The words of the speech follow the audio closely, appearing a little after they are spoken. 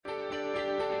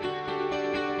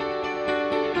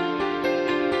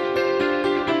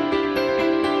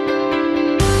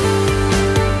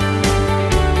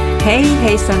Hey,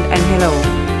 Heisan, and hello.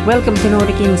 Welcome to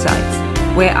Nordic Insights,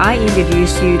 where I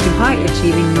introduce you to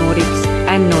high-achieving Nordics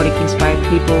and Nordic-inspired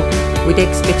people with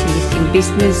expertise in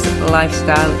business,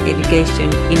 lifestyle,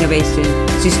 education, innovation,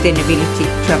 sustainability,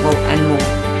 travel, and more.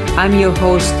 I'm your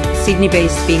host,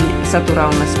 Sydney-based Finn Satu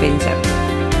Rauma Spencer.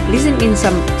 Listen in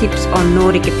some tips on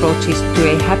Nordic approaches to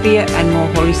a happier and more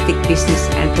holistic business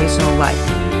and personal life.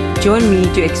 Join me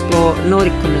to explore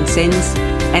Nordic common sense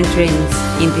and trends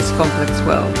in this complex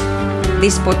world.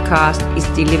 This podcast is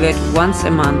delivered once a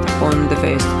month on the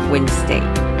first Wednesday.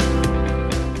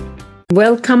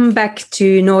 Welcome back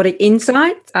to Nordic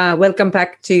Insight. Welcome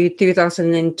back to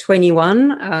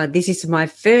 2021. This is my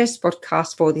first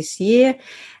podcast for this year,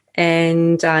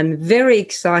 and I'm very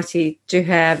excited to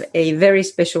have a very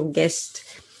special guest,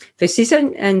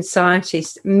 physician and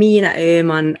scientist Miina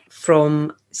Öhman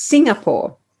from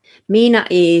Singapore. Miina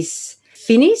is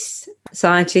Finnish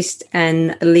scientist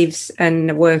and lives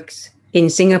and works in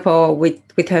Singapore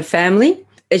with her family.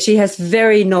 She has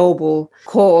very noble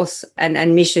cause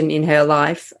and mission in her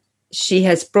life. She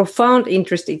has profound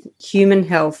interest in human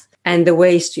health and the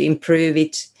ways to improve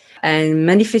it, and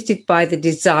manifested by the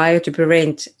desire to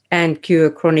prevent and cure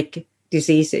chronic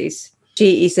diseases.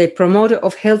 She is a promoter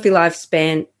of healthy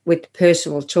lifespan with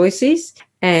personal choices,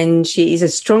 and she is a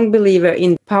strong believer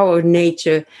in the power of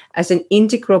nature as an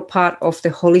integral part of the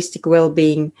holistic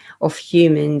well-being of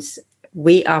humans.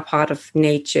 We are part of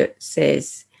nature,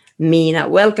 says Miina.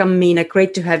 Welcome, Miina.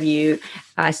 Great to have you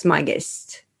as my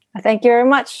guest. Thank you very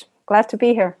much. Glad to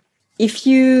be here.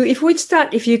 If we'd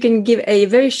start, if you can give a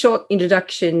very short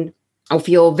introduction of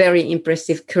your very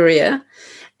impressive career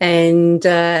and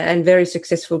very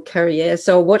successful career.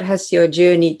 So what has your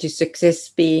journey to success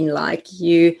been like?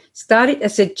 You started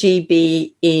as a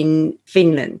GB in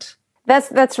Finland.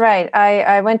 That's right.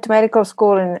 I went to medical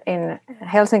school in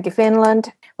Helsinki,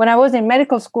 Finland. When I was in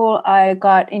medical school, I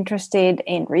got interested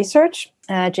in research,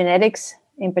 genetics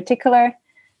in particular,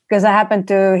 because I happened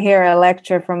to hear a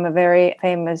lecture from a very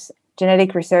famous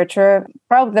genetic researcher,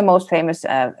 probably the most famous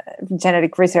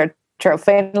genetic researcher of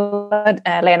Finland,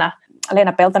 Leena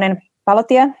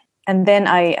Peltonen-Palotie. And then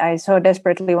I so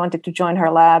desperately wanted to join her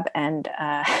lab and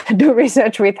do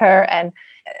research with her. And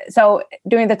so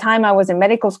during the time I was in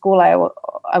medical school,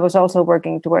 I was also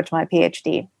working towards my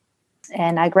PhD.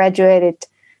 And I graduated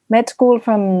med school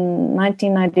from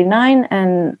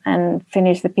 1999 and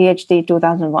finished the PhD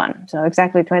 2001. So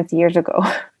exactly 20 years ago.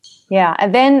 Yeah.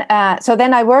 And then,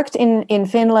 then I worked in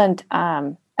Finland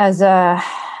as a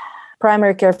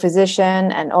primary care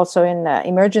physician and also in the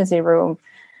emergency room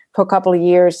for a couple of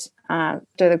years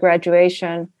after the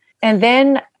graduation. And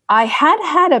then I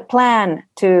had a plan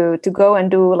to go and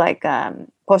do like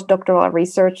postdoctoral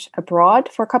research abroad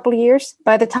for a couple of years.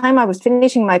 By the time I was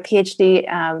finishing my PhD,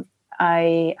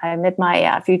 I met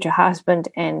my future husband,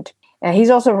 and he's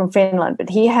also from Finland, but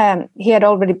he had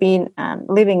already been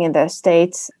living in the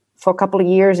States for a couple of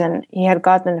years, and he had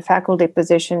gotten a faculty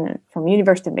position from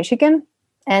University of Michigan.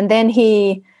 And then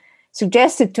he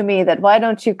suggested to me that, why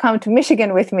don't you come to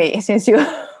Michigan with me since you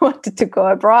wanted to go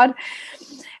abroad?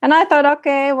 And I thought,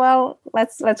 okay, well,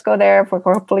 let's go there for a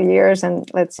couple of years and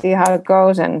let's see how it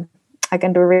goes. And I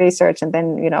can do research and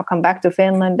then, come back to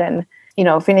Finland and,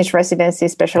 finish residency,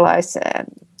 specialize,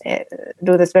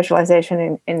 do the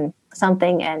specialization in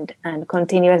something and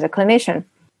continue as a clinician.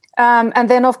 And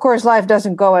then, of course, life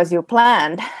doesn't go as you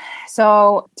planned.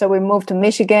 So we moved to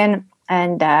Michigan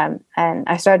and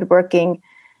I started working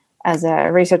as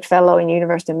a research fellow in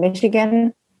University of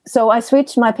Michigan. So I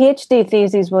switched. My PhD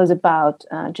thesis was about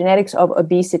genetics of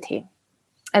obesity.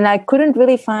 And I couldn't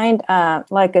really find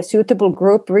like a suitable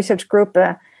research group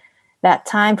that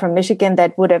time from Michigan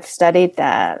that would have studied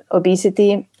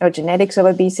obesity or genetics of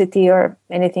obesity or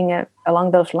anything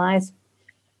along those lines.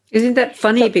 Isn't that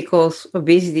funny, because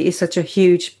obesity is such a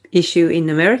huge issue in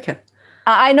America?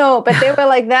 I know, but they were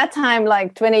like that time,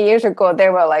 like 20 years ago,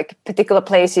 there were like particular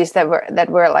places that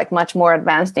were like much more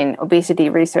advanced in obesity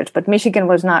research, but Michigan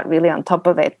was not really on top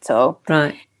of it. So,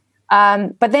 right.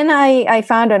 But then I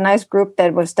found a nice group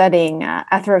that was studying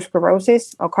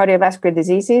atherosclerosis or cardiovascular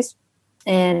diseases,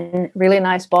 and really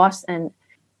nice boss. And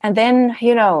then,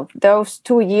 those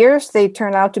 2 years, they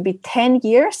turned out to be 10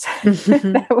 years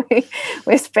that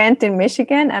we spent in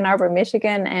Michigan, Ann Arbor,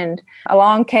 Michigan. And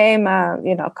along came,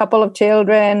 a couple of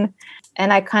children.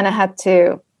 And I kind of had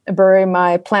to bury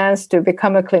my plans to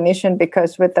become a clinician,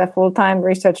 because with a full-time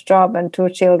research job and 2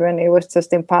 children, it was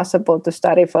just impossible to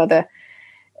study for the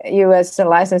U.S.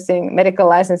 medical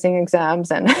licensing exams.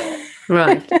 And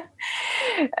right.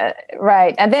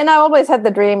 Right. And then I always had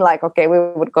the dream, like, okay, we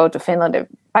would go to Finland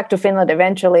back to Finland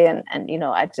eventually, and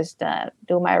I just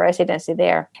do my residency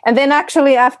there. And then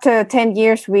actually after 10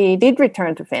 years, we did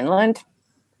return to Finland,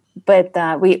 but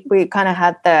we kind of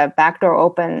had the back door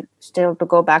open still to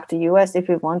go back to US if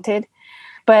we wanted.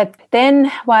 But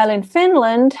then while in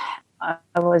Finland,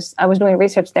 I was doing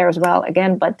research there as well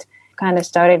again, but kind of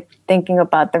started thinking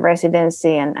about the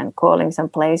residency and calling some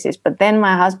places. But then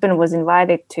my husband was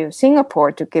invited to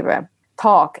Singapore to give a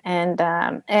talk,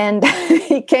 and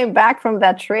he came back from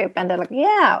that trip, and they're like,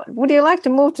 "Yeah, would you like to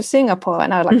move to Singapore?"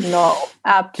 And I was like, "No,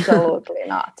 absolutely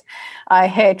not. I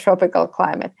hate tropical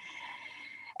climate."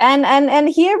 And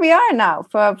here we are now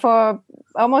for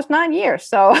almost 9 years.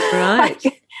 So right.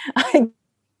 I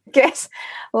guess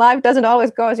life doesn't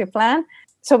always go as you plan.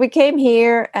 So we came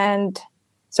here, and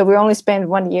so we only spent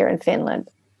 1 year in Finland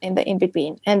in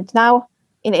between. And now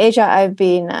in Asia,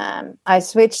 I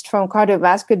switched from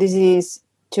cardiovascular disease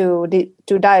to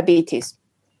diabetes.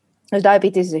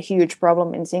 Diabetes is a huge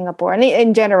problem in Singapore and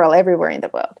in general everywhere in the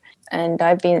world. And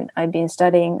I've been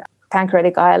studying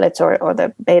pancreatic islets or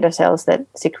the beta cells that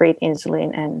secrete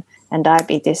insulin and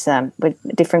diabetes with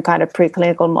different kind of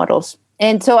preclinical models.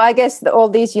 And so I guess all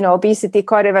these, obesity,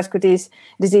 cardiovascular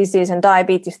diseases, and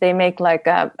diabetes, they make like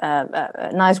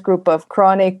a nice group of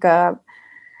chronic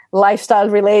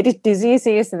lifestyle-related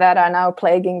diseases that are now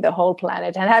plaguing the whole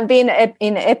planet and have been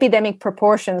in epidemic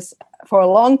proportions for a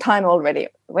long time already,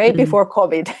 way before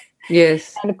COVID.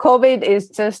 Yes. And COVID is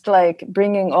just like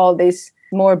bringing all this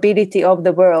morbidity of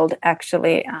the world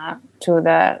actually to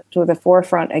the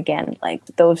forefront again. Like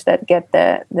those that get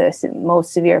the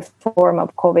most severe form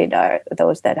of COVID are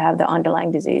those that have the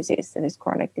underlying diseases, these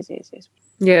chronic diseases.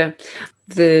 Yeah,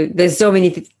 there's so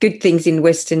many good things in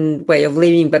Western way of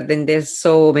living, but then there's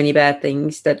so many bad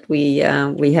things that we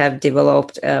have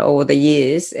developed over the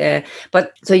years.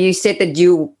 But so you said that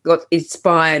you got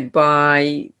inspired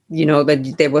by,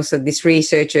 that there was this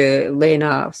researcher,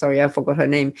 Lena, sorry, I forgot her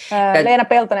name. Lena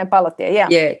Peltonen-Palotie, yeah.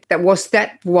 Yeah, was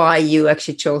that why you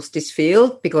actually chose this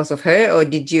field, because of her, or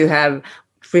did you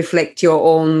reflect your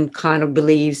own kind of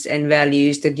beliefs and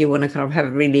values that you want to kind of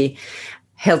have really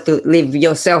live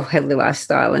yourself healthy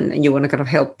lifestyle and you want to kind of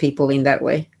help people in that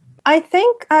way? I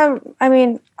think,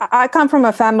 I come from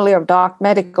a family of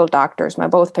medical doctors. My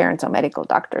both parents are medical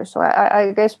doctors. So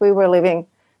I guess we were living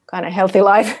kind of healthy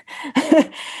life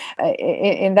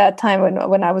in that time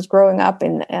when I was growing up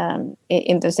in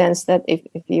the sense that if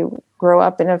you grow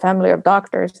up in a family of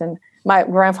doctors, and my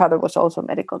grandfather was also a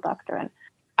medical doctor. And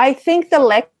I think the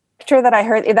lecture that I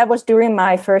heard, that was during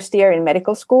my first year in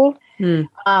medical school.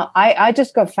 I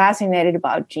just got fascinated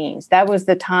about genes. That was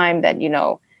the time that,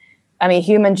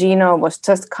 human genome was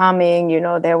just coming.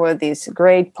 There were these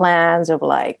great plans of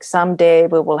like someday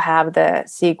we will have the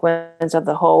sequence of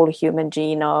the whole human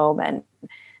genome, and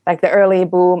like the early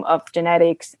boom of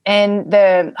genetics. And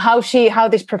how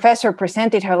this professor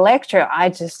presented her lecture,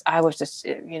 I was just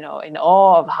in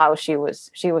awe of how she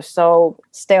was so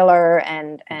stellar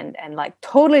and like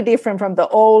totally different from the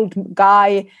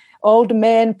old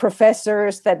men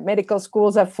professors that medical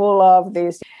schools are full of,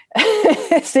 these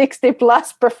 60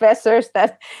 plus professors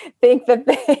that think that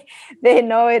they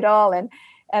know it all.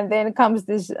 And then comes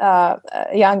this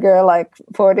younger, like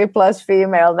 40 plus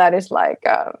female that is like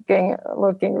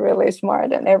looking really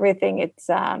smart and everything. It's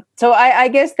so I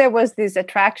guess there was this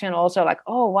attraction also, like,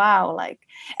 oh, wow.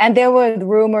 And there were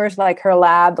rumors like her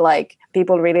lab, like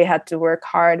people really had to work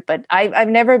hard, but I've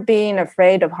never been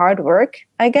afraid of hard work,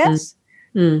 I guess.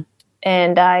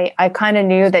 And I kind of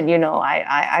knew that,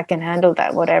 I can handle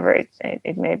that, whatever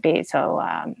it may be. So,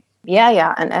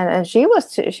 And she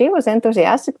was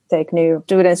enthusiastic to take new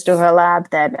students to her lab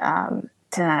that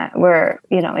were,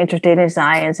 interested in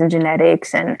science and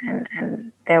genetics.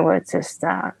 And there were just,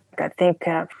 I think,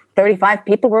 35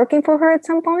 people working for her at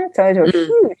some point. So it was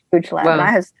a huge lab. Wow. And I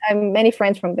have many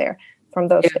friends from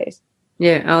those days.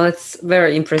 Yeah, that's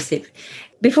very impressive.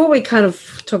 Before we kind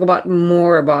of talk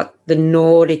more about the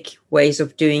Nordic ways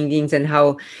of doing things and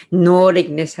how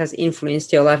Nordicness has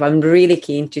influenced your life, I'm really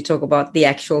keen to talk about the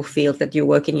actual field that you're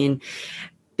working in,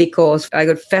 because I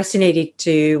got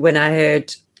fascinated when I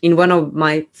heard in one of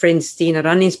my friends, Tina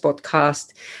Rannin's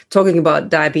podcast, talking about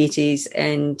diabetes,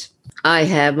 and I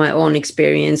have my own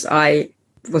experience. I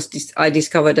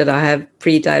discovered that I have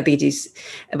pre-diabetes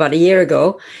about a year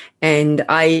ago, and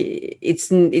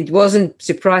it wasn't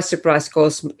surprise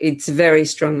because it's very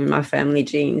strong in my family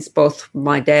genes, both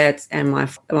my dad's and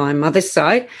my mother's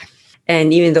side.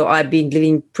 And even though I've been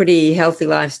living pretty healthy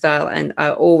lifestyle and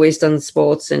I've always done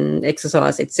sports and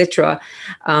exercise, etc.,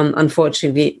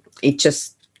 unfortunately, it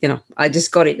just I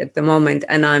just got it at the moment,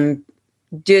 and I'm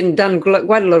done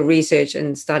quite a lot of research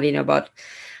and studying about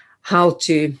how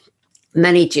to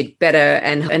manage it better,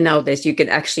 and nowadays you can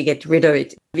actually get rid of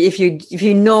it if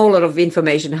you know a lot of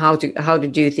information how to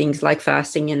do things like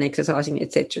fasting and exercising,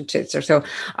 etc., etc. So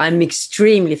I'm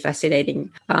extremely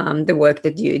fascinating the work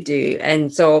that you do.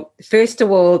 And so first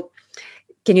of all,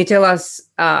 can you tell us,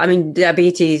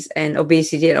 diabetes and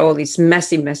obesity and all this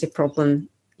massive problem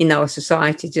in our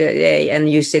society today, and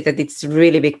you said that it's a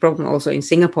really big problem also in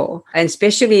Singapore, and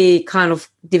especially kind of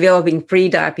developing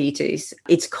pre-diabetes.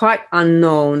 It's quite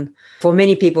unknown for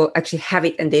many people actually have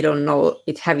it and they don't know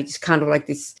it have it. It's kind of like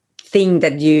this thing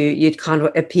that you kind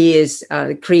of appears,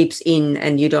 creeps in,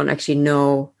 and you don't actually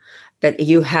know that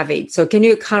you have it. So can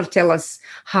you kind of tell us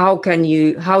how do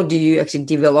you actually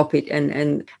develop it,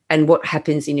 and what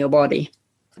happens in your body?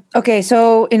 Okay,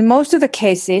 so in most of the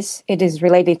cases, it is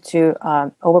related to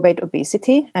overweight,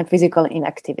 obesity, and physical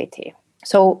inactivity.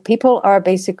 So people are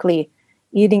basically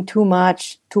eating too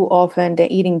much, too often. They're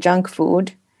eating junk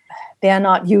food. They are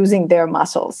not using their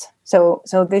muscles. So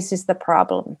this is the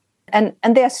problem. And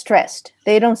they're stressed.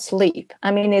 They don't sleep.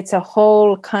 I mean, it's a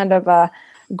whole kind of a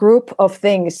group of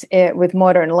things with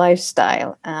modern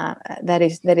lifestyle that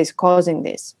is causing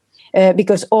this,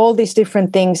 because all these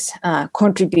different things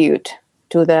contribute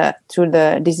to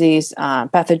the disease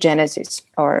pathogenesis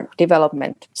or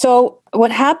development. So what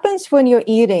happens when you're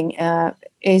eating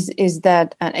is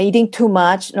that eating too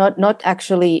much, not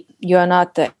actually, you are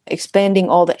not expending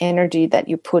all the energy that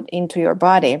you put into your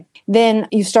body. Then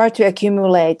you start to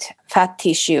accumulate fat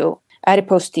tissue,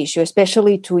 adipose tissue,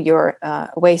 especially to your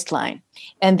waistline.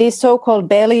 And this so-called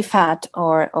belly fat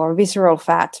or visceral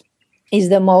fat is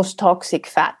the most toxic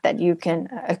fat that you can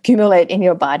accumulate in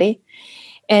your body.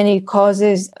 And it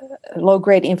causes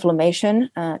low-grade inflammation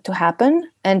to happen,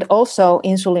 and also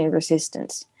insulin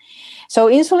resistance. So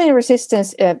insulin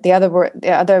resistance, the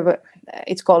other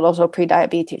it's called also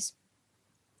prediabetes.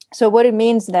 So what it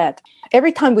means that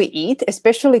every time we eat,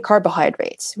 especially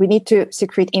carbohydrates, we need to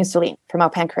secrete insulin from our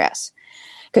pancreas,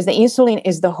 because the insulin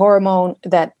is the hormone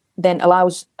that then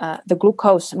allows the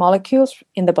glucose molecules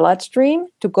in the bloodstream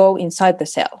to go inside the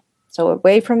cell. So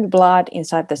away from the blood,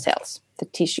 inside the cells, the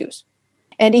tissues.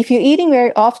 And if you're eating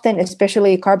very often,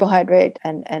 especially carbohydrate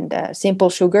and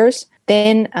simple sugars,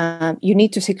 then you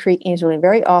need to secrete insulin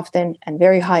very often and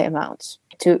very high amounts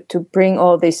to bring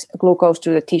all this glucose to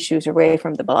the tissues away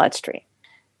from the bloodstream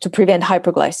to prevent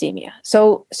hyperglycemia.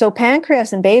 So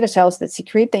pancreas and beta cells that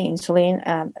secrete the insulin,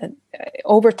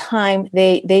 over time,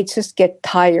 they just get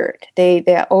tired.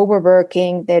 They're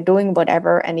overworking, they're doing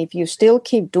whatever. And if you still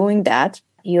keep doing that,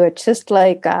 you're just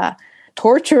like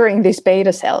torturing these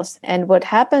beta cells. And what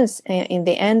happens in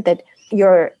the end that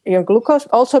your glucose,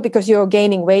 also because you're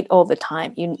gaining weight all the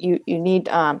time, you need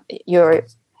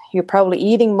you're probably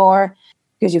eating more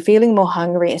because you're feeling more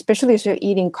hungry, especially if you're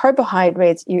eating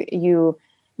carbohydrates.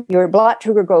 Your blood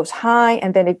sugar goes high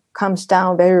and then it comes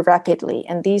down very rapidly,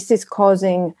 and this is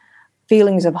causing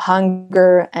feelings of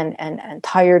hunger and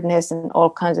tiredness and all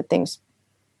kinds of things.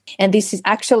 And this is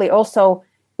actually also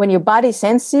when your body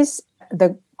senses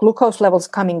the glucose levels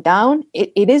coming down,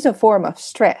 it is a form of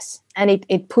stress, and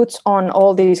it puts on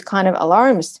all these kind of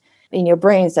alarms in your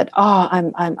brains that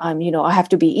I'm I have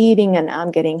to be eating and I'm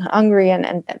getting hungry,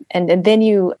 and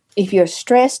then if you're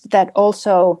stressed, that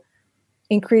also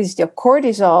increases your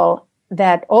cortisol,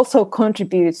 that also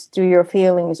contributes to your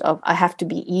feelings of I have to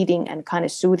be eating and kind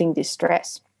of soothing this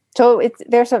stress. So it's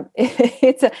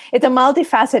a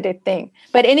multifaceted thing.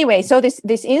 But anyway, so this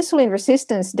insulin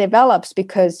resistance develops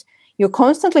because you're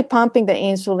constantly pumping the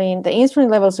insulin. The insulin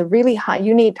levels are really high.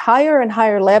 You need higher and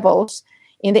higher levels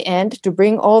in the end to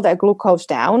bring all that glucose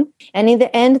down. And in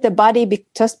the end, the body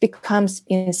just becomes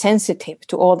insensitive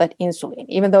to all that insulin.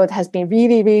 Even though it has been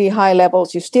really, really high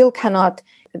levels, you still cannot,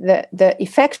 the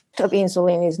effect of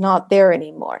insulin is not there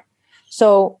anymore.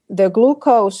 So the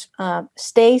glucose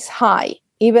stays high,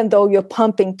 even though you're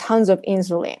pumping tons of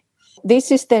insulin.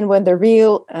 This is then when the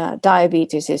real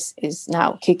diabetes is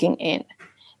now kicking in,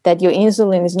 that your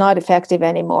insulin is not effective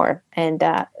anymore, and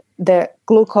the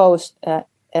glucose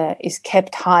is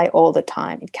kept high all the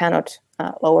time. It cannot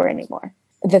lower anymore.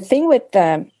 The thing with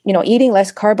eating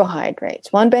less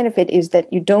carbohydrates, one benefit is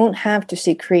that you don't have to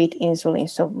secrete insulin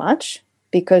so much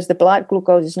because the blood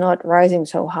glucose is not rising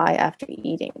so high after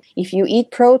eating. If you eat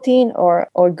protein or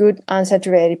good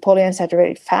unsaturated,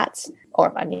 polyunsaturated fats,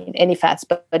 or any fats,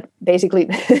 but basically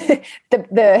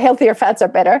the healthier fats are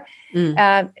better,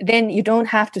 then you don't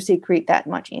have to secrete that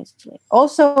much insulin.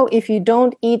 Also, if you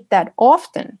don't eat that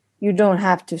often, you don't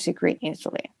have to secrete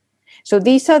insulin. So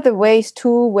these are the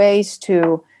two ways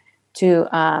to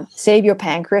save your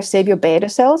pancreas, save your beta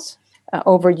cells,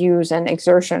 overuse and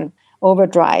exertion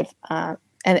overdrive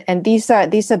And these are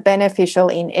beneficial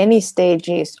in any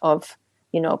stages of,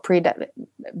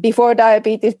 before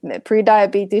diabetes,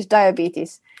 pre-diabetes,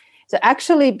 diabetes. So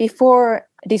actually, before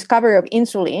discovery of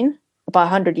insulin, about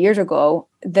 100 years ago,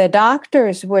 the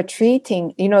doctors were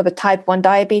treating, the type 1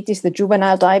 diabetes, the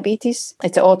juvenile diabetes.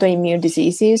 It's an autoimmune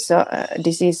disease. So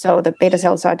the beta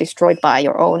cells are destroyed by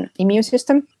your own immune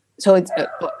system. So it's,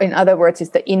 in other words,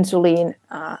 it's the insulin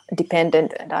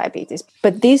dependent diabetes.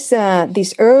 But this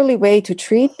early way to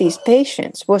treat these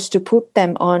patients was to put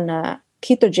them on a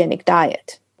ketogenic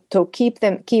diet, to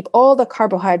keep all the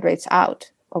carbohydrates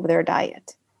out of their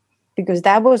diet, because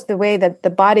that was the way that the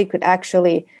body could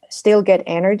actually still get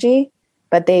energy,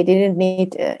 but they didn't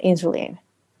need insulin.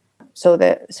 So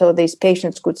these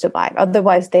patients could survive.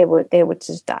 Otherwise, they would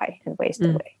just die and waste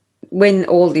away. When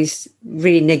all these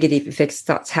really negative effects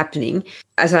starts happening,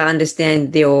 as I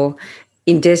understand, your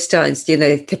intestines,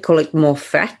 they collect more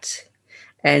fat,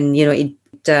 and it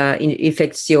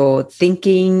affects your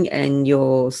thinking and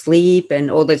your sleep and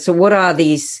all that. So what are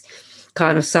these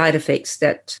kind of side effects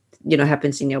that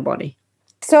happens in your body?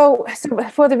 So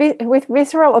for with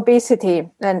visceral obesity,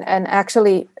 and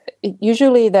actually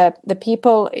usually the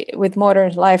people with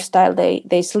modern lifestyle,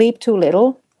 they sleep too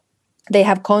little. They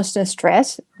have constant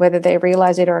stress, whether they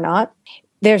realize it or not.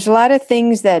 There's a lot of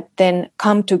things that then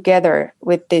come together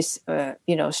with this,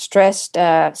 stressed,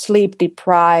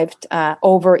 sleep-deprived,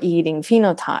 overeating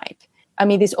phenotype. I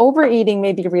mean, this overeating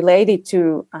may be related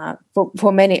to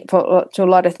to a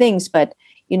lot of things, but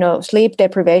sleep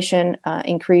deprivation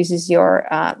increases your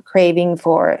craving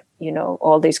for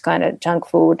all this kind of junk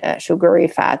food, sugary,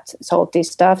 fat, salty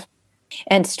stuff.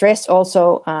 And stress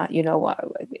also,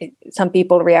 some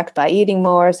people react by eating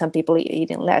more, some people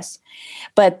eating less.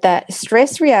 But the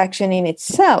stress reaction in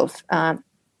itself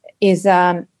is,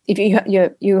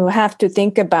 if you have to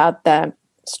think about the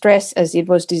stress as it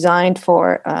was designed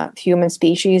for human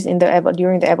species during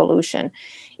the evolution.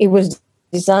 It was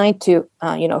designed to,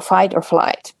 fight or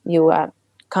flight. You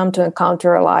come to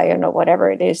encounter a lion or whatever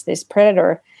it is, this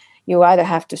predator. You either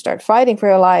have to start fighting for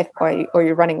your life or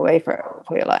you're running away for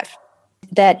your life.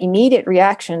 That immediate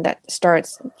reaction that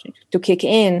starts to kick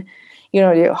in,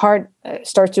 your heart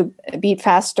starts to beat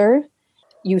faster.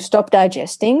 You stop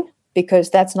digesting because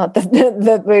that's not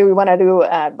the way we want to do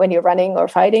when you're running or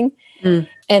fighting. Mm.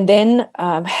 And then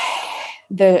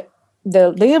the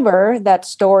liver that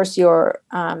stores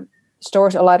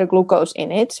stores a lot of glucose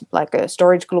in it, like a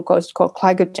storage glucose called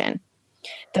glycogen.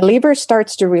 The liver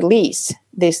starts to release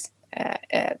this.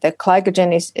 The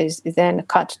glycogen is then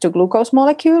cut to glucose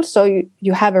molecules, so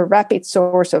you have a rapid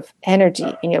source of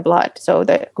energy in your blood. So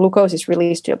the glucose is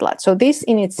released to your blood. So this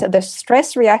the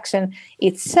stress reaction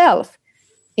itself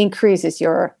increases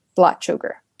your blood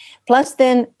sugar. Plus,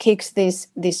 then kicks these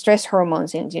stress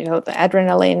hormones in. The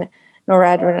adrenaline,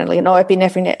 noradrenaline,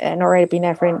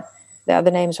 norepinephrine, the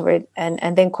other names of it,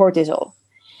 and then cortisol.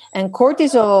 And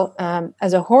cortisol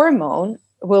as a hormone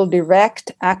will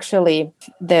direct actually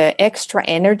the extra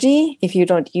energy. If you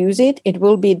don't use it, it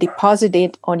will be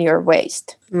deposited on your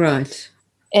waist. Right.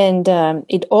 And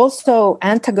it also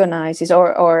antagonizes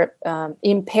or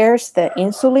impairs the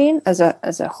insulin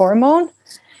as a hormone.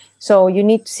 So you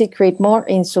need to secrete more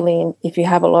insulin if you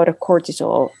have a lot of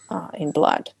cortisol in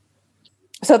blood.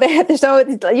 So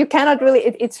you cannot really.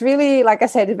 It's really, like I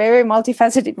said, a very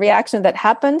multifaceted reaction that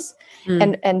happens,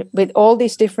 and with all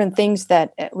these different things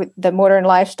that with the modern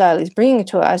lifestyle is bringing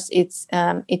to us, it's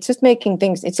just making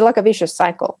things. It's like a vicious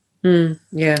cycle.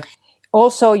 Yeah.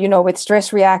 Also, with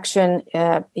stress reaction,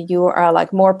 you are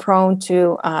like more prone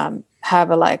to have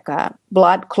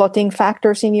blood clotting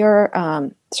factors in your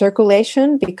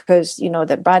circulation because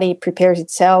the body prepares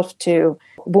itself to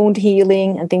wound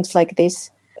healing and things like this.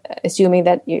 Assuming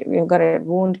that you've got a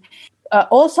wound.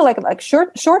 Also, like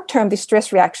short term, this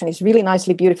stress reaction is really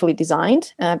nicely, beautifully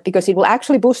designed because it will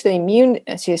actually boost the immune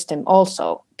system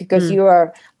also, because you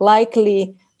are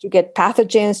likely to get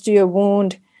pathogens to your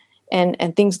wound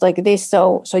and things like this.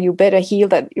 So you better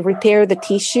repair the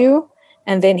tissue,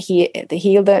 and then heal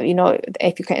the,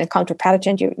 if you can encounter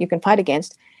pathogens, you can fight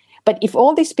against. But if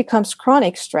all this becomes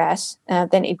chronic stress,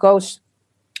 then it goes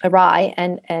awry,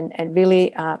 and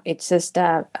really it's just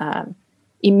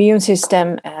immune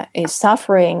system is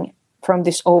suffering from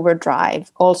this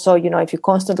overdrive. Also, if you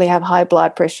constantly have high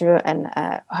blood pressure and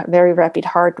very rapid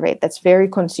heart rate, that's very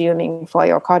consuming for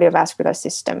your cardiovascular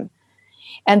system.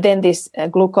 And then this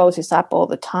glucose is up all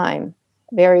the time.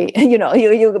 Very,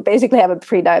 you basically have a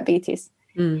pre-diabetes.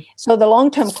 So the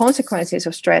long-term consequences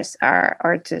of stress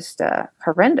are just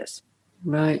horrendous.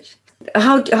 Right.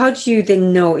 How do you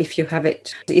then know if you have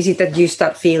it? Is it that you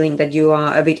start feeling that you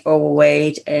are a bit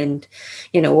overweight and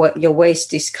what your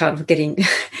waist is kind of getting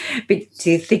a bit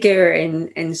too thicker,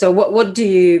 and so what do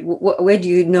you where do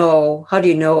you know? How do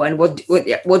you know, and what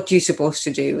do you supposed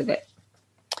to do with it?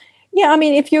 Yeah, I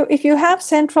mean, if you have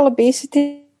central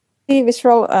obesity,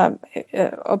 visceral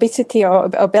obesity or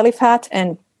belly fat,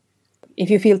 and if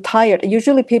you feel tired,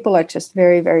 usually people are just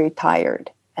very, very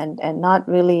tired and not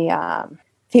really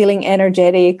feeling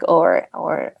energetic, or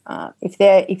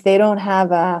if they don't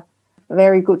have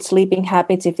very good sleeping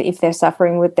habits, if they're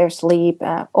suffering with their sleep,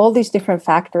 all these different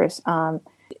factors,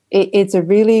 it's a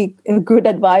really good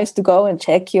advice to go and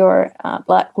check your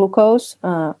blood glucose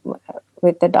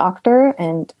with the doctor,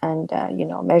 and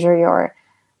measure your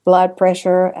blood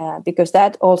pressure, because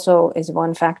that also is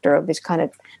one factor of this kind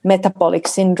of metabolic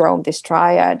syndrome, this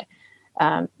triad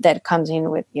that comes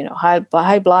in with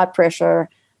high blood pressure,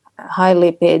 high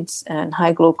lipids, and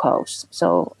high glucose.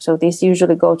 So these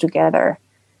usually go together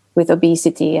with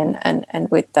obesity and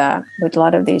with a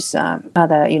lot of these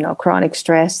other chronic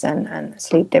stress and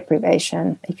sleep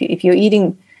deprivation.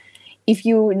 If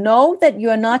you know that you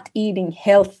are not eating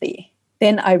healthy,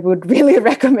 then I would really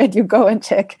recommend you go and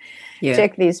check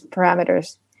these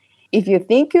parameters. If you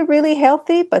think you're really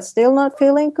healthy but still not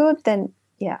feeling good, then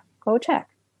go check.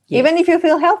 Yes. Even if you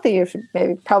feel healthy, you should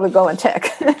probably go and check.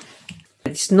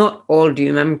 It's not all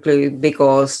doom and gloom,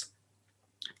 because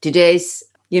today's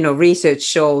research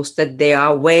shows that there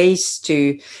are ways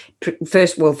to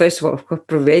first of all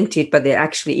prevent it, but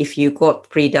actually, if you got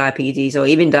pre-diabetes or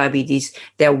even diabetes,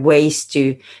 there are ways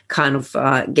to kind of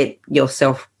get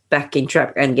yourself back in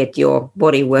track and get your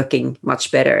body working much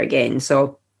better again.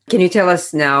 So can you tell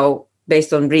us now,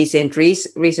 based on recent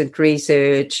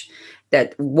research,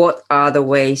 that what are the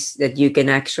ways that you can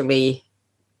actually,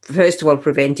 first of all,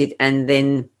 prevent it, and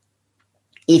then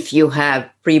if you have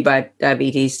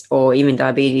pre-diabetes or even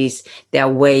diabetes, there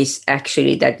are ways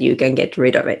actually that you can get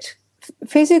rid of it?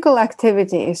 Physical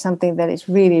activity is something that is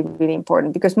really, really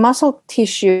important, because muscle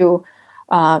tissue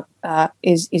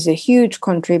is a huge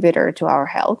contributor to our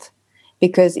health,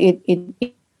 because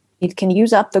it can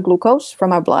use up the glucose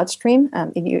from our bloodstream.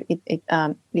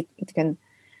 It can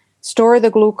store the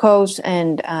glucose,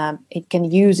 and it can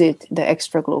use the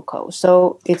extra glucose.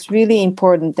 So it's really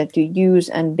important that you use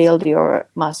and build your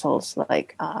muscles,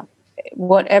 like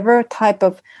whatever type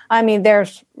of,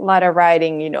 there's a lot of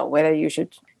writing, whether you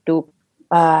should do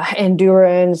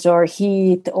endurance or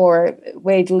heat or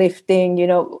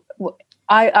weightlifting,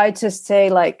 I just say,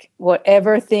 like,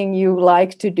 whatever thing you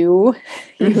like to do,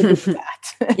 you do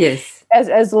that. Yes.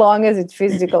 as long as it's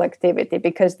physical activity,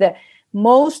 because the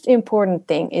most important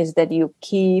thing is that you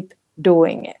keep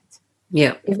doing it.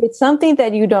 Yeah. If it's something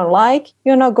that you don't like,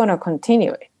 you're not going to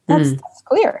continue it. That's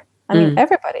clear.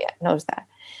 Everybody knows that.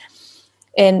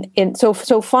 And so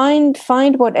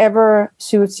find whatever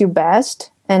suits you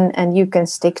best, and you can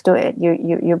stick to it.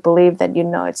 You believe that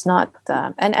it's not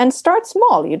and start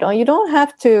small. You don't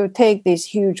have to take these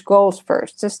huge goals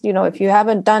first. Just if you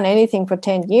haven't done anything for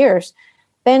 10 years,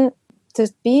 then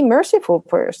just be merciful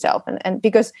for yourself, and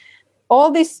because all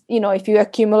this, if you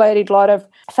accumulated a lot of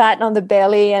fat on the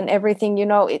belly and everything,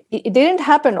 it didn't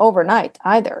happen overnight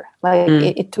either. Like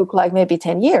it took like maybe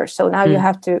 10 years. So now you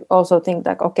have to also think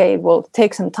like, okay, it will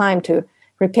take some time to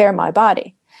repair my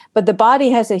body. But the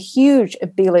body has a huge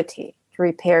ability to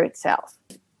repair itself,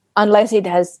 unless it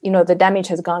has, the damage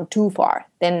has gone too far.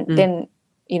 Then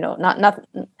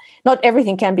not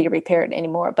everything can be repaired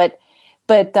anymore. But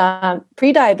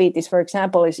pre-diabetes, for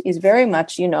example, is very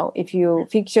much, if you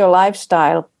fix your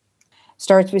lifestyle,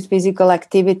 starts with physical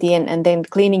activity and then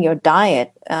cleaning your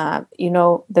diet,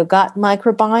 the gut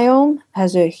microbiome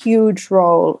has a huge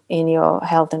role in your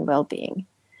health and well-being.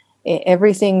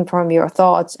 Everything from your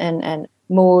thoughts and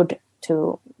mood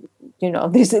to,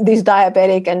 these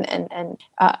diabetic and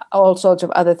all sorts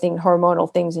of other things,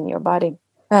 hormonal things in your body.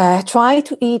 Try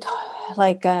to eat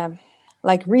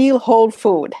like real whole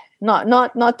food.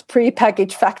 Not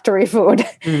pre-packaged factory food,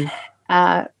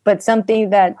 but something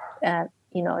that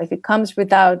if it comes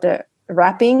without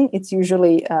wrapping, it's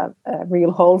usually a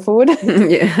real whole food.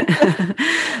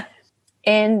 Yeah.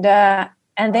 and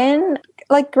then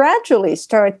like gradually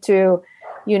start to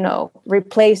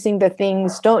replacing the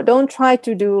things. Don't try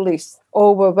to do this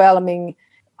overwhelming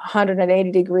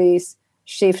 180 degrees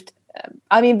shift.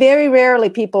 Very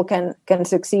rarely people can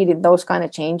succeed in those kind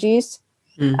of changes.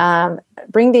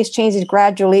 Bring these changes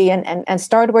gradually and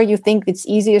start where you think it's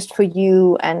easiest for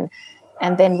you, and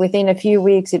then within a few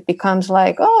weeks it becomes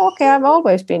like, oh, okay, I've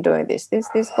always been doing this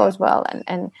goes well,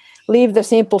 and leave the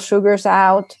simple sugars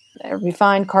out,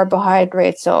 refined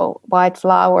carbohydrates, so white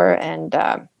flour and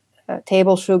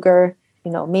table sugar,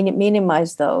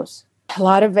 minimize those. A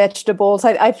lot of vegetables.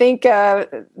 I think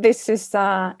this is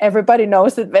everybody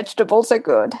knows that vegetables are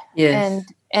good. Yes.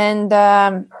 And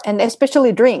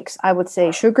especially drinks. I would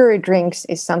say sugary drinks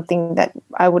is something that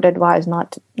I would advise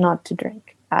not to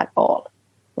drink at all,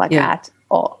 at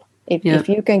all. If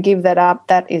you can give that up,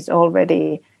 that is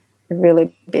already a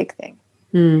really big thing.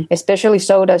 Especially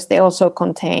sodas, they also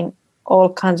contain all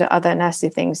kinds of other nasty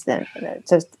things than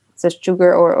just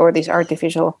sugar or these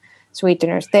artificial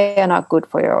sweeteners. They are not good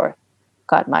for your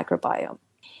gut microbiome.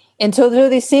 And so there are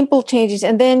these simple changes.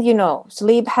 And then,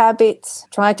 sleep habits,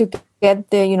 try to get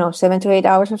the, 7 to 8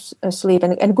 hours of sleep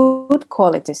and good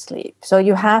quality sleep. So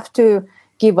you have to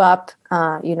give up,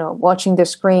 watching the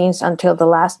screens until the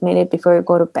last minute before you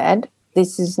go to bed.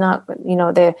 This is not,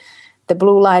 the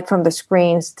blue light from the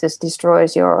screens just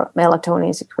destroys your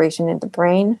melatonin secretion in the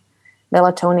brain.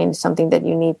 Melatonin is something that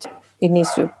it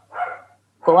needs to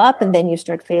go up, and then you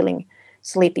start feeling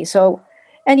sleepy. So,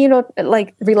 and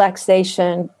like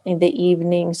relaxation in the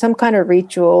evening, some kind of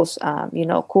rituals,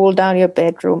 cool down your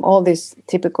bedroom, all these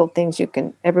typical things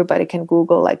everybody can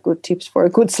Google, like good tips for a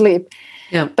good sleep.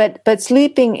 Yeah. But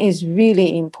sleeping is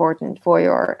really important for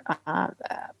your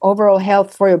overall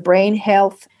health, for your brain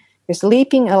health. Because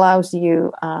sleeping allows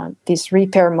you this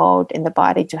repair mode in the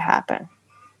body to happen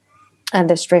and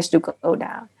the stress to go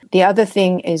down. The other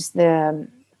thing is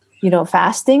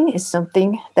fasting is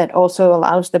something that also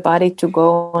allows the body to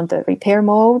go on the repair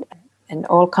mode, and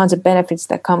all kinds of benefits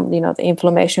that come. The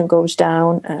inflammation goes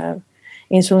down,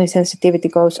 insulin sensitivity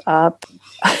goes up,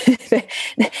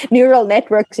 neural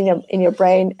networks in your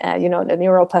brain, the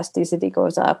neural plasticity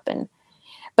goes up,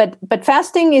 but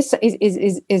fasting is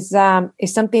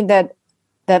something that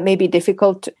may be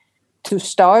difficult to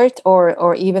start,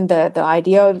 or even the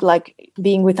idea of like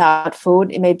being without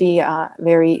food. It may be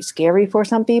very scary for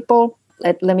some people.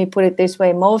 Let me put it this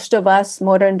way: most of us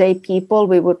modern day people,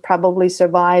 we would probably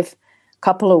survive a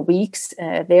couple of weeks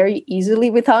very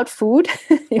easily without food.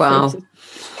 Wow. If we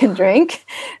can drink.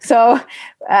 So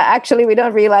actually, we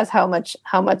don't realize how much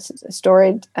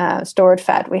stored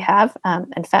fat we have,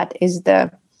 and fat is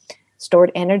the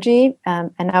stored energy,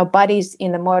 and our bodies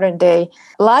in the modern day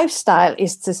lifestyle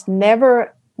is just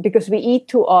never, because we eat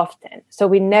too often, so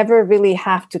we never really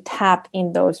have to tap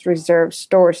in those reserve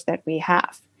stores that we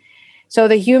have. So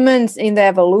the humans in the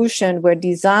evolution were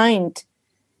designed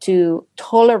to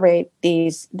tolerate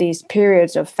these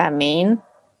periods of famine,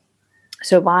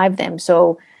 survive them.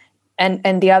 So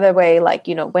and the other way, like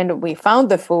when we found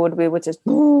the food, we would just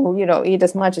eat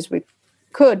as much as we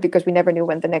could, because we never knew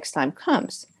when the next time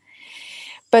comes.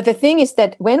 But the thing is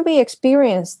that when we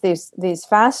experience this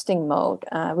fasting mode,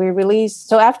 we release.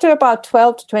 So after about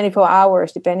 12 to 24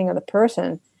 hours, depending on the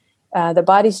person, the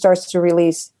body starts to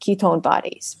release ketone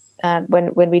bodies.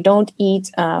 When we don't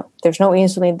eat, there's no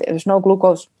insulin, there's no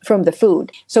glucose from the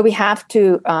food. So we have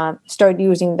to start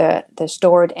using the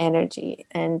stored energy,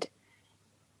 and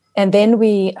then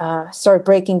we start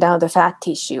breaking down the fat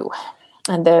tissue,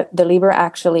 and the liver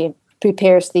actually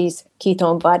prepares these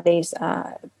ketone bodies.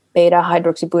 Beta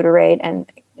hydroxybutyrate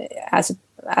and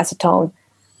acetone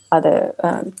are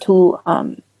the two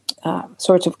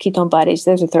sorts of ketone bodies.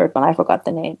 There's a third one, I forgot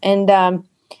the name.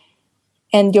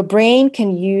 And your brain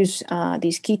can use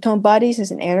these ketone bodies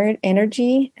as an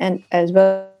energy, and as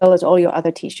well as all your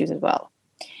other tissues as well.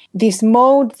 This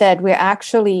mode that we're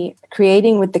actually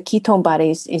creating with the ketone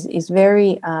bodies is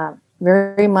very,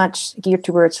 very much geared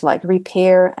towards like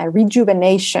repair and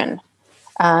rejuvenation.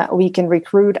 We can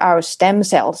recruit our stem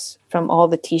cells from all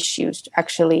the tissues to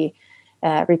actually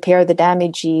repair the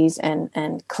damages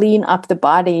and clean up the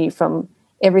body from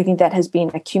everything that has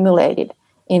been accumulated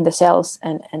in the cells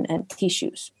and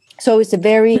tissues. So it's a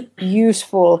very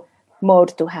useful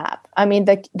mode to have. I mean,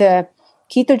 the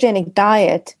ketogenic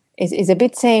diet is a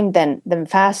bit same than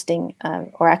fasting,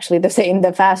 or actually the same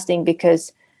than fasting,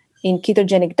 because in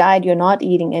ketogenic diet, you're not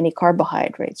eating any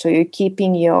carbohydrates. So you're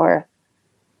keeping your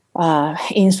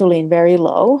insulin very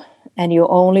low, and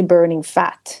you're only burning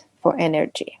fat for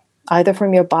energy, either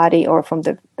from your body or from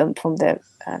the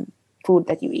food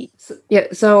that you eat.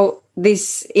 So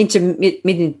this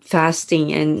intermittent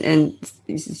fasting and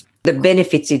the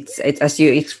benefits, it's as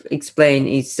you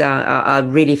explain, are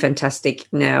really fantastic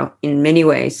now in many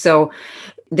ways. So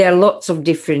there are lots of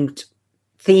different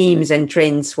themes and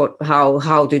trends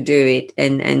how to do it,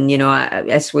 and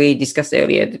as we discussed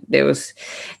earlier, there's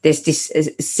this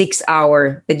 6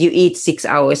 hour that you eat 6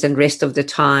 hours, and rest of the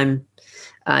time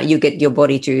you get your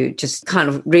body to just kind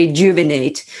of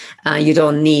rejuvenate. You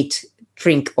don't need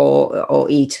drink or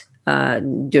eat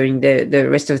during the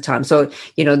rest of the time. So,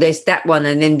 there's that one.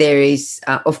 And then there is,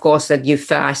 of course, that you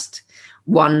fast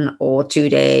 1 or 2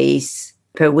 days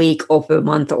per week or per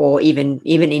month or even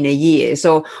in a year.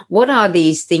 So what are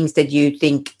these things that you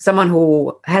think someone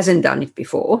who hasn't done it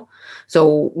before?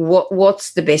 So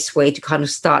what's the best way to kind of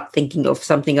start thinking of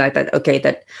something like that? Okay,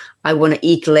 that I want to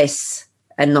eat less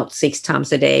and not 6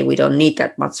 times a day. We don't need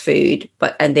that much food,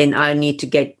 and then I need to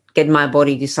get my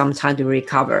body to some time to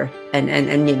recover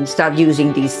and start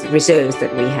using these reserves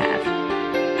that we have.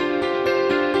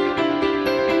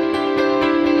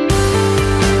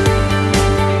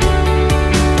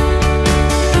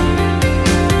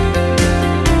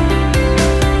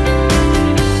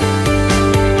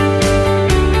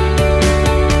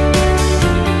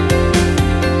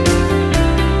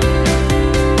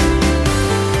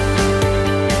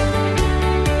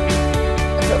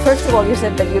 First of all, you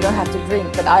said that you don't have to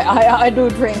drink, but I do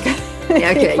drink.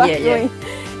 Okay,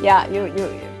 yeah. You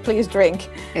please drink.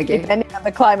 Okay. Depending on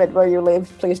the climate where you live,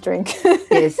 please drink.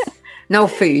 Yes. No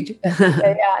food.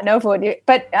 No food.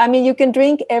 But I mean, you can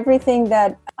drink everything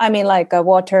that, like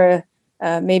water,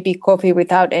 maybe coffee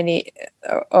without any,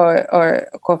 or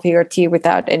coffee or tea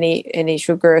without any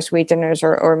sugar or sweeteners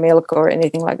or milk or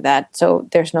anything like that. So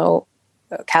there's no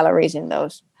calories in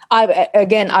those.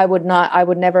 I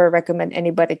would never recommend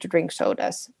anybody to drink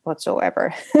sodas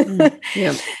whatsoever.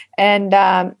 Yeah.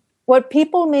 And what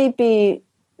people may be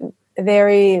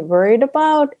very worried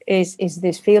about is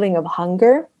this feeling of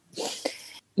hunger.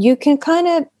 You can kind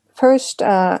of first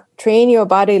train your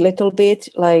body a little bit,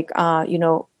 like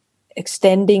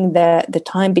extending the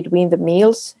time between the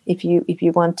meals if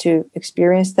you want to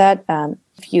experience that.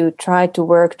 If you try to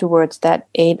work towards that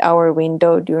 8-hour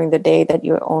window during the day that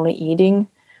you're only eating,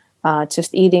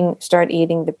 start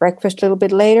eating the breakfast a little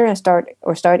bit later and start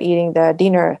eating the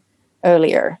dinner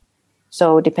earlier.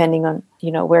 So depending on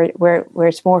where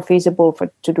it's more feasible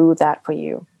to do that for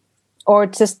you, or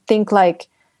just think like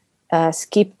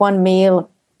skip one meal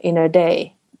in a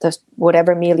day. Just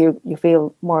whatever meal you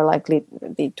feel more likely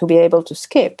to be able to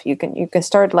skip, you can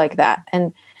start like that,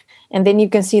 and then you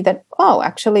can see that, oh,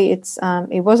 actually it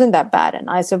wasn't that bad, and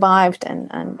I survived, and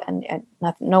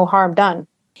no harm done.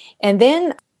 And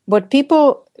then what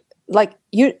people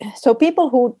people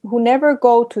who never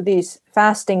go to this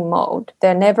fasting mode,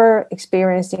 they're never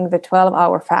experiencing the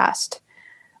 12-hour fast.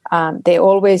 They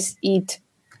always eat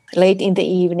late in the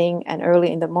evening and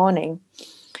early in the morning.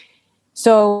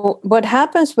 So what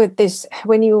happens with this,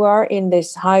 when you are in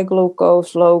this high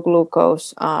glucose, low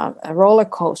glucose roller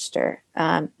coaster,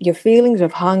 your feelings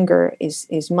of hunger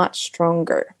is much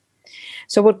stronger.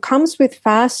 So what comes with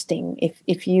fasting,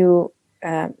 if you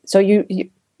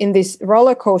in this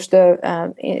roller coaster,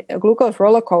 glucose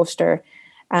roller coaster,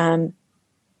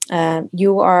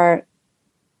 you are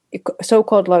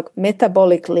so-called like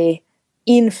metabolically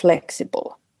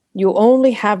inflexible. You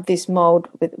only have this mode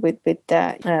with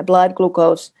blood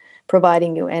glucose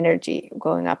providing you energy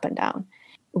going up and down.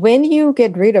 When you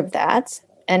get rid of that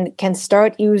and can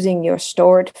start using your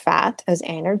stored fat as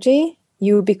energy,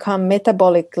 you become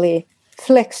metabolically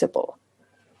flexible.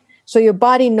 So your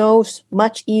body knows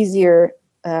much easier,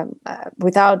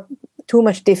 without too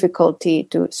much difficulty,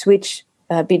 to switch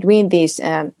between these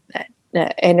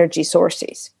energy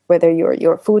sources, whether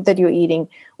your food that you're eating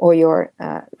or your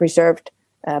reserved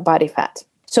body fat.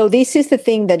 So this is the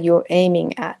thing that you're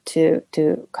aiming at to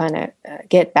kind of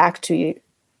get back to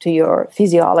your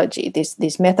physiology,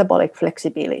 this metabolic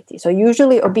flexibility. So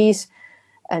usually obese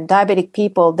and diabetic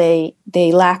people, they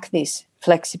lack this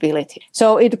flexibility.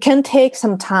 So it can take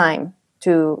some time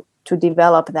to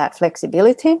develop that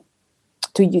flexibility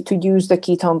to use the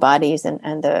ketone bodies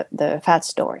and the fat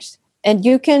stores. And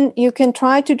you can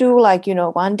try to do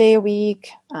 1 day a week,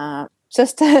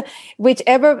 just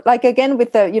whichever, like again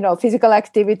with the physical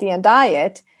activity and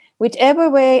diet, whichever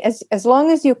way, as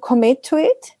long as you commit to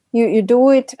it, you do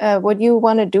it what you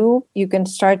want to do. You can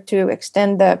start to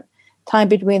extend the time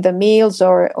between the meals,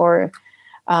 or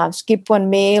skip one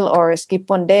meal, or skip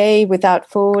one day without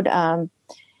food.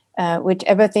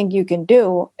 Whichever thing you can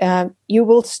do, you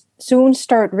will soon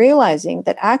start realizing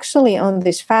that actually on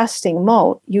this fasting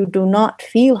mode, you do not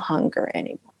feel hunger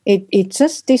anymore. It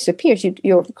just disappears.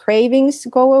 Your cravings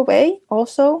go away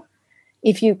also.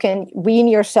 If you can wean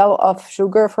yourself off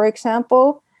sugar, for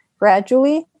example,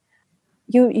 gradually,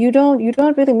 you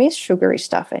don't really miss sugary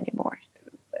stuff anymore.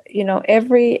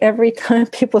 Every time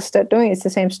people start doing it, it's the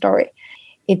same story.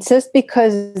 It's just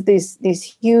because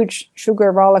this huge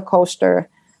sugar roller coaster,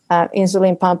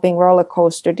 insulin pumping roller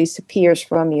coaster disappears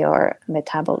from your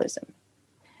metabolism.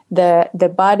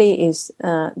 The body is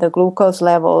the glucose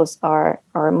levels are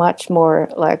much more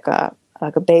like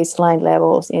like a baseline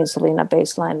levels, insulin at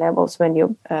baseline levels when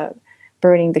you're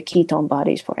burning the ketone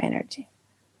bodies for energy.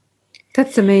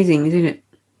 That's amazing, isn't it?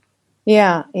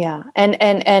 Yeah,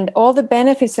 and all the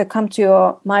benefits that come to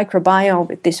your microbiome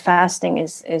with this fasting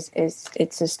is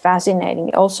it's just fascinating.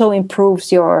 It also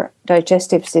improves your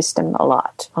digestive system a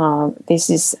lot. This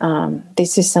is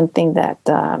something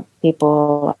that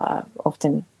people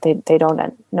often they don't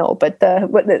know, but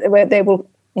they will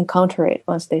encounter it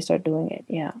once they start doing it.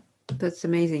 Yeah, that's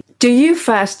amazing. Do you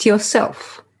fast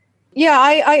yourself? Yeah,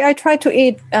 I try to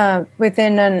eat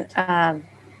within an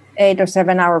 8 or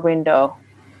 7 hour window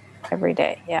every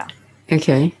day. Yeah.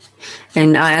 Okay.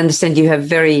 And I understand you have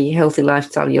very healthy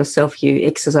lifestyle yourself. You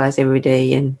exercise every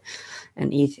day and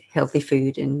eat healthy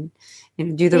food and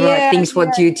do the right things.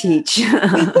 What you teach.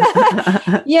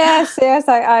 Yes.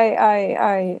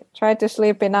 I try to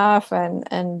sleep enough and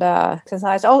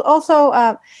exercise. Also,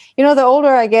 the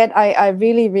older I get, I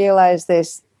really realize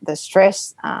the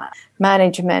stress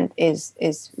management is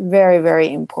very,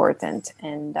 very important,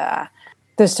 and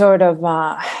the sort of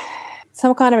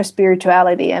some kind of a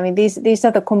spirituality. I mean, these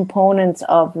are the components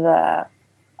of the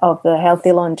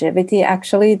healthy longevity.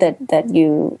 Actually, that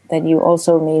you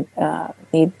also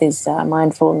need this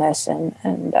mindfulness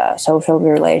and social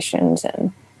relations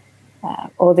and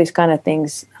all these kind of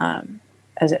things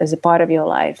as a part of your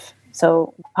life.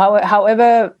 So,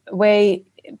 however way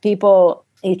people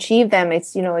achieve them,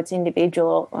 it's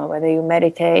individual. Whether you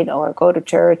meditate or go to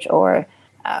church or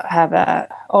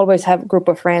always have a group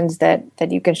of friends that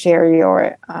you can share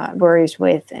your worries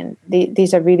with, and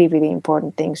these are really, really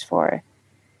important things for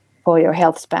your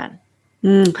health span.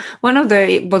 One of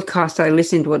the podcasts I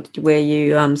listened to where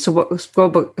you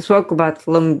spoke about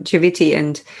longevity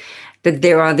and that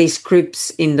there are these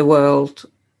groups in the world,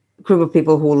 group of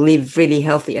people who live really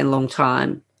healthy and long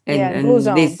time. And blue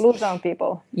zone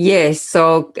people. Yes,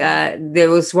 so there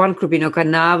was one group in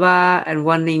Okinawa and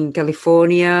one in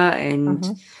California,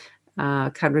 and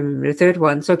I can't remember the third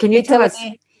one. So can you tell us?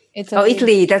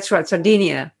 Italy, that's right,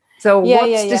 Sardinia. So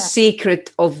what's the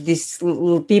secret of these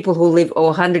people who live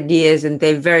 100 years and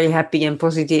they're very happy and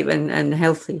positive and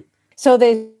healthy? So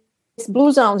there's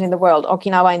blue zones in the world,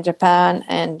 Okinawa in Japan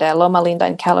and Loma Linda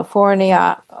in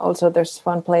California. Also, there's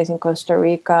one place in Costa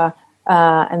Rica.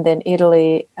 And then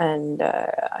Italy and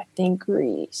I think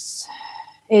Greece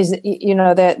is,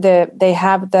 they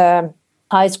have the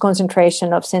highest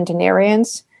concentration of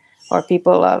centenarians or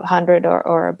people of 100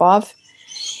 or above.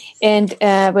 And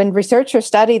when researchers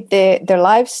studied their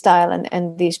lifestyle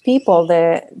and these people,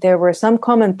 there were some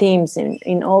common themes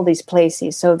in all these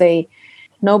places. So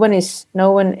no one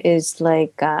is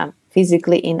like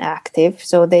physically inactive.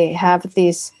 So they have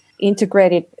these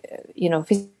integrated,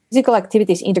 physical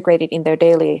activities integrated in their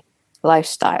daily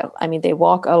lifestyle. I mean, they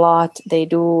walk a lot. They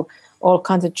do all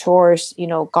kinds of chores,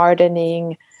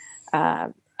 gardening.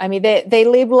 I mean, they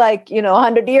live like,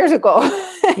 100 years ago.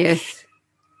 Yes.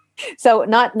 So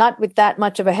not with that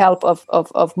much of a help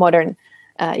of modern,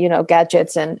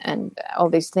 gadgets and all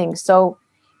these things. So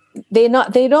they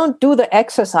don't do the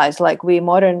exercise like we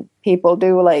modern people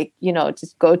do, like,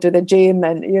 just go to the gym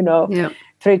and,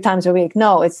 3 times a week.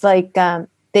 No, it's like,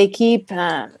 they keep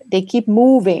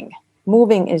moving.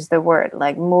 Moving is the word,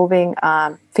 like moving,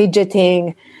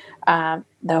 fidgeting the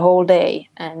whole day.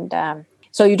 And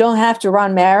so you don't have to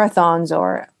run marathons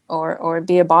or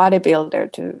be a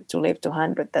bodybuilder to live to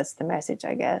 100. That's the message,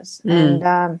 I guess.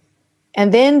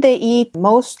 And then they eat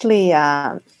mostly,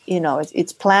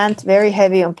 it's plant, very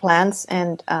heavy on plants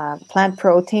and plant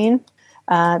protein.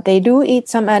 They do eat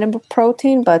some animal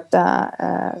protein, but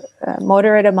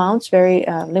moderate amounts, very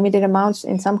limited amounts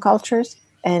in some cultures.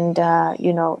 And,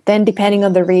 then depending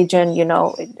on the region,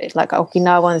 it's like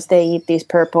Okinawans, they eat these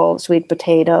purple sweet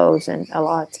potatoes and a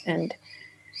lot. And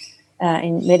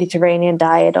in Mediterranean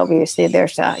diet, obviously,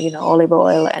 there's, olive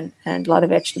oil and a lot of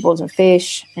vegetables and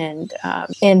fish. And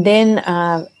then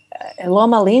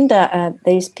Loma Linda,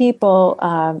 these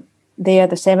people... they are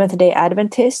the Seventh-day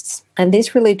Adventists, and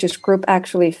this religious group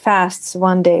actually fasts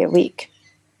 1 day a week.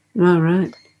 All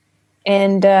right.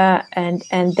 And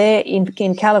they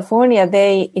in California,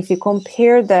 if you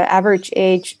compare the average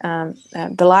age,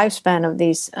 the lifespan of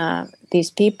these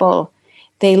people,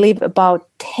 they live about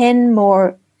 10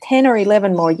 or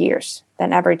 11 more years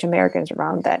than average Americans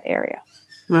around that area.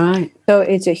 Right. So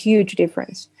it's a huge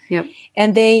difference. Yep.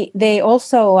 And they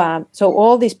also so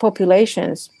all these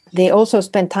populations. They also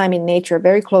spend time in nature,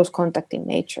 very close contact in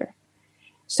nature.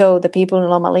 So the people in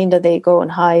Loma Linda, they go on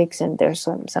hikes, and there's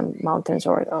some mountains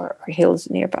or hills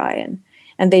nearby,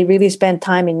 and they really spend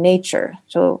time in nature.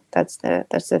 So that's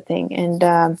the thing. And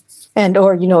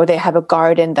they have a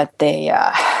garden that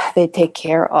they take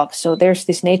care of. So there's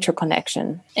this nature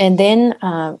connection. And then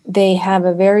they have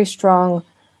a very strong,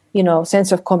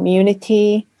 sense of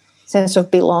community, sense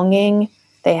of belonging.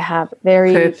 They have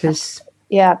very Purpose.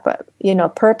 But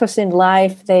purpose in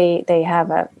life. They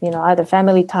have either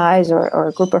family ties or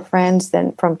a group of friends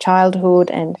then from childhood,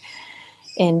 and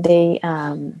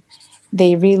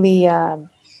they really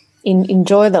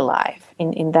enjoy the life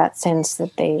in that sense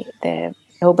that they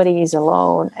nobody is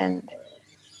alone. And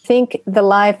I think the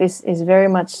life is very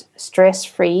much stress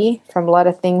free from a lot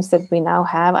of things that we now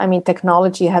have. I mean,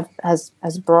 technology has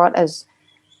brought us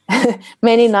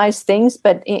many nice things,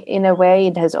 but in a way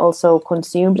it has also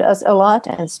consumed us a lot,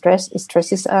 and stress is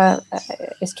stressing.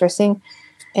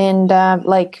 And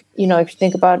if you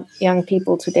think about young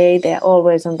people today, they're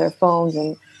always on their phones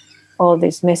and all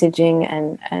this messaging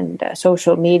and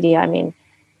social media. I mean,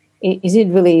 is it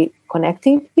really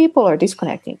connecting people or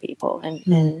disconnecting people,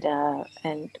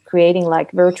 and creating like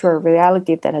virtual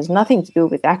reality that has nothing to do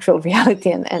with actual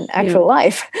reality and actual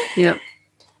life? Yeah.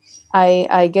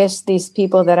 I guess these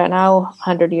people that are now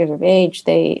 100 years of age,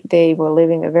 they were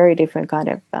living a very different kind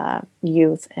of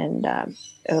youth and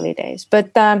early days.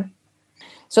 But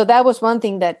so that was one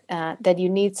thing that you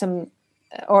need some,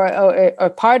 or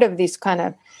part of this kind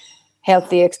of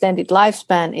healthy extended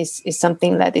lifespan is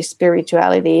something that is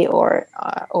spirituality or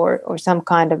some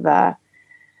kind of. I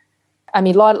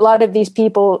mean, a lot of these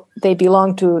people, they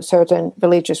belong to a certain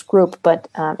religious group, but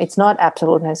it's not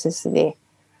absolute necessity.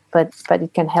 But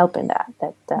it can help in that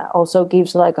also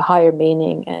gives like a higher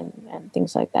meaning and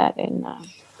things like that in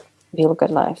if you look at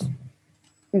life.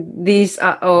 These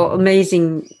are all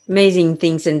amazing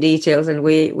things and details, and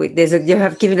you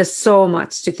have given us so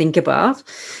much to think about,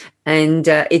 and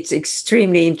it's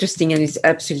extremely interesting, and it's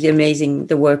absolutely amazing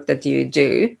the work that you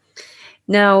do.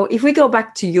 Now, if we go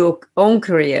back to your own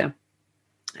career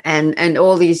and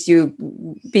all these, you've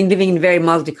been living in very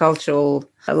multicultural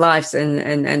lives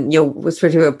and your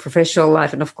sort of professional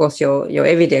life, and of course your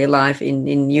everyday life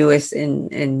in US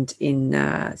and in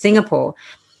Singapore.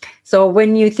 So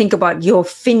when you think about your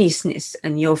Finnishness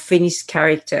and your Finnish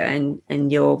character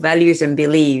and your values and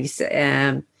beliefs,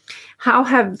 how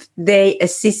have they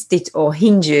assisted or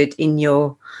hindered in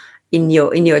your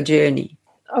journey?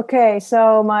 Okay,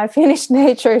 so my Finnish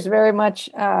nature is very much.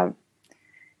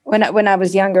 When I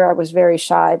was younger, I was very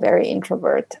shy, very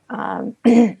introvert. I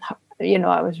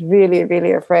was really,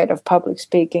 really afraid of public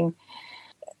speaking.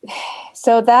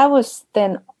 So that was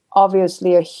then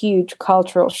obviously a huge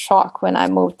cultural shock when I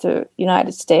moved to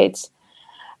United States.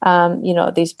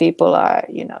 These people are,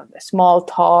 small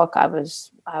talk. I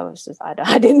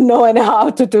didn't know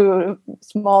how to do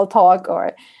small talk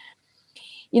or,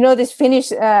 this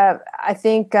Finnish, I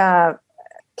think,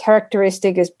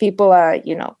 characteristic is people are,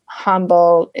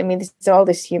 humble. I mean, it's all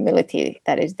this humility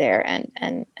that is there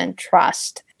and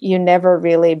trust. You never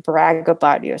really brag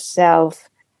about yourself.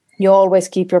 You always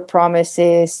keep your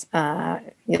promises,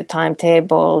 your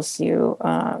timetables. You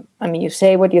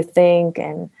say what you think,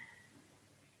 and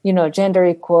gender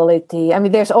equality. I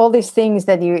mean, there's all these things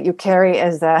that you carry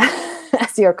as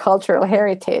as your cultural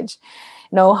heritage.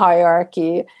 No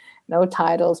hierarchy, no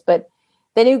titles, but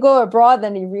then you go abroad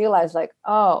and you realize like,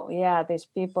 oh yeah, these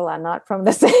people are not from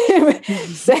the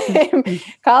same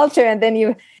culture. And then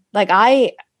you like,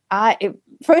 when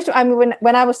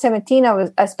I was 17,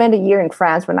 I spent a year in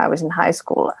France when I was in high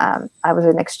school. I was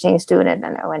an exchange student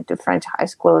and I went to French high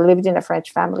school. I lived in a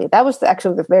French family. That was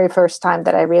actually the very first time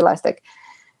that I realized like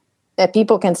that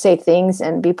people can say things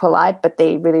and be polite, but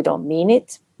they really don't mean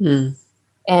it. Mm.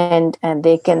 And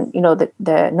they can,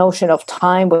 the notion of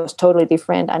time was totally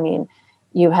different. I mean,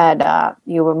 you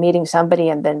were meeting somebody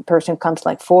and then person comes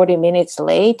like 40 minutes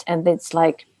late and it's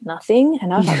like nothing.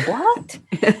 And I was like, what?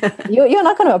 You're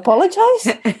not going to apologize?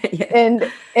 Yeah.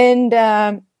 And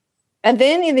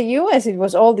then in the US, it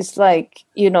was all this like,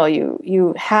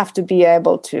 you have to be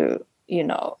able to,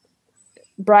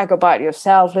 brag about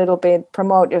yourself a little bit,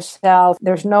 promote yourself.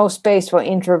 There's no space for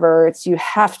introverts. You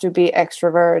have to be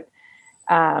extrovert.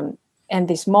 And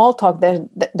the small talk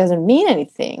that doesn't mean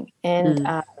anything.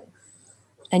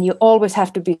 And you always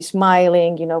have to be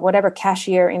smiling, whatever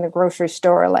cashier in the grocery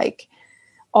store, like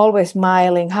always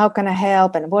smiling. How can I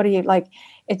help? And what do you like?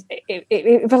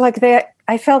 It felt like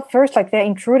I felt first like they're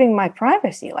intruding my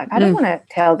privacy. Like I don't want to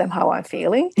tell them how I'm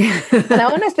feeling. And I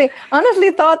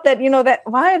honestly thought that, that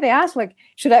why are they asking? Like,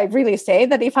 should I really say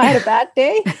that if I had a bad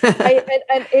day?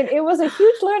 It was a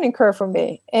huge learning curve for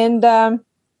me. And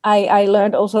I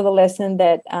learned also the lesson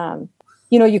that,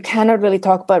 you cannot really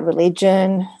talk about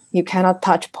religion. You cannot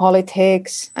touch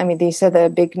politics. I mean, these are the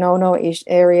big no-no-ish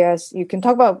areas. You can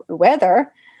talk about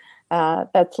weather,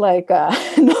 that's like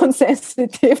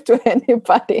non-sensitive to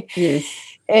anybody. Yes.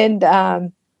 And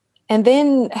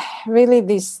then really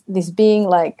this being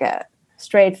like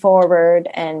straightforward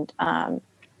and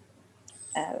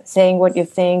saying what you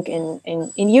think.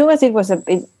 In US it was a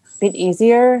bit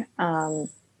easier.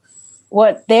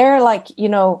 What they're like,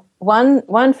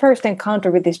 one first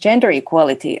encounter with this gender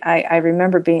equality, I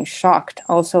remember being shocked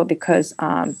also because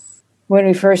when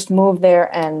we first moved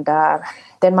there, and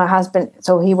then my husband,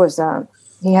 so he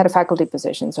had a faculty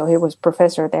position, so he was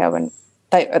professor there when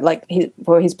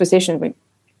for his position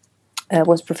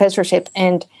was professorship,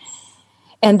 and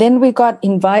then we got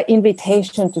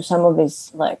invitation to some of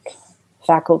his like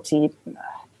faculty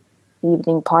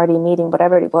evening party meeting,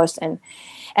 whatever it was, and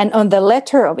on the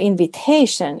letter of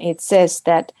invitation it says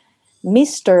that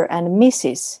Mr. and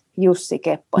Mrs. Jussi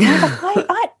Keppo. And I was like,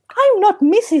 I'm not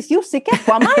Mrs. Jussi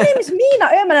Keppo. My name is Miina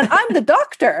Öhman and I'm the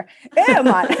Dr.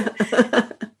 Öhman.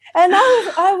 And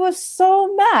I was so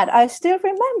mad. I still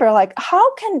remember, like,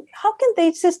 how can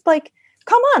they just like,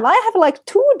 come on, I have like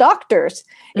 2 doctors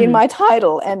in my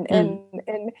title, and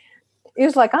it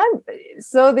was like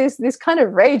this kind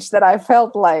of rage that I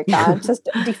felt like I'm just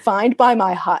defined by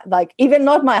like even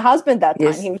not my husband that time.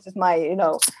 Yes. He was just my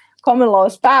common law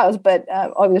spouse, but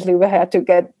obviously we had to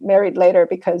get married later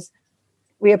because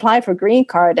we applied for green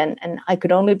card, and I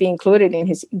could only be included in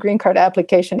his green card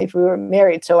application if we were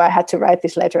married. So I had to write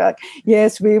this letter like,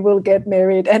 yes, we will get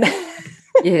married. And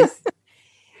yes.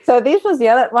 So this was the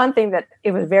other one thing, that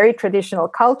it was very traditional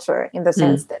culture in the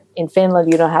sense that in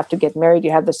Finland, you don't have to get married.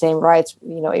 You have the same rights,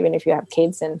 even if you have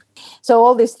kids. And so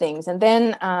all these things. And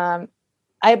then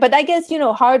but I guess,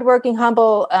 hardworking,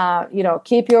 humble,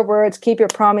 keep your words, keep your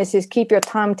promises, keep your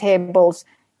timetables.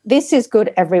 This is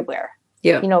good everywhere.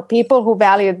 Yeah. People who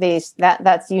value this,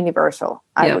 that's universal.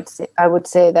 I would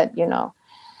say that,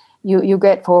 you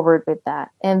get forward with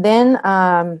that. And then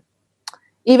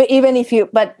even if you,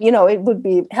 but it would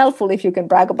be helpful if you can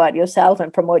brag about yourself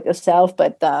and promote yourself,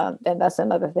 but then that's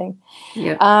another thing.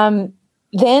 Yeah.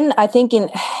 Then I think in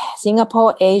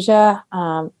Singapore, Asia,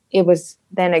 it was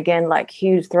then again like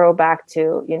huge throwback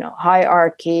to,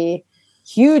 hierarchy,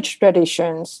 huge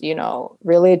traditions,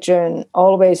 religion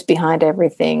always behind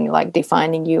everything, like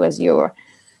defining you as your,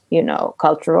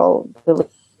 cultural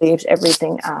beliefs,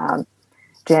 everything,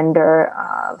 gender,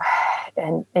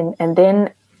 and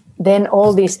then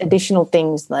all these additional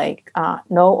things like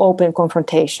no open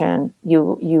confrontation.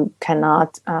 You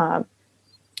cannot.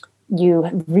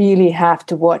 You really have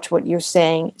to watch what you're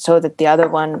saying so that the other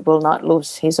one will not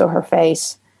lose his or her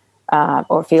face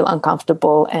or feel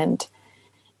uncomfortable. And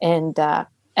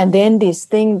then this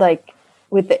thing like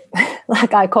with the,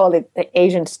 like I call it the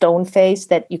Asian stone face,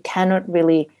 that you cannot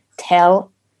really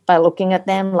tell by looking at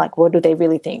them, like what do they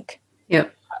really think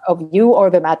of you or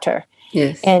the matter.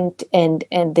 Yes. And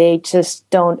they just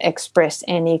don't express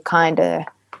any kind of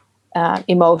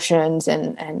emotions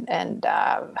and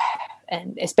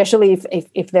especially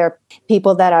if they're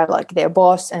people that are like their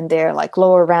boss and they're like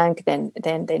lower rank, then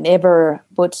they never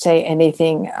would say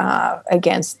anything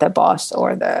against the boss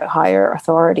or the higher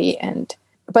authority. And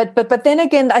but then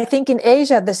again, I think in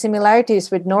Asia the similarities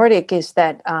with Nordic is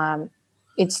that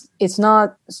it's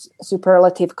not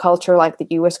superlative culture like the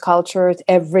US culture.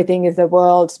 Everything is the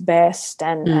world's best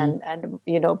and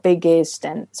biggest,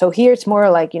 and so here it's more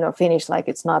like Finnish, like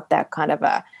it's not that kind of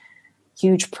a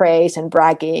huge praise and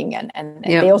bragging, and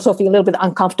they also feel a little bit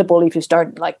uncomfortable if you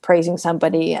start like praising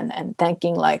somebody and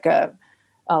thanking like a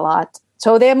lot.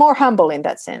 So they're more humble in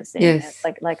that sense,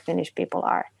 like Finnish people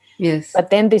are. Yes. But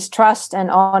then this trust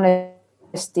and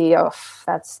honesty of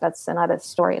that's another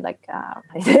story. Like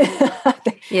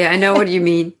yeah, I know what you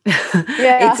mean.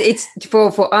 Yeah. It's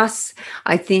for us.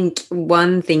 I think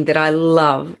one thing that I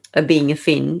love being a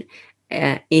Finn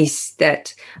is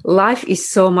that life is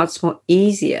so much more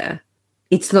easier.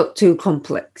 It's not too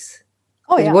complex.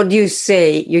 Oh, yeah. What you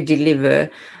say, you deliver,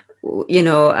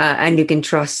 and you can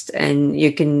trust and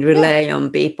you can rely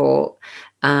on people.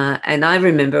 And I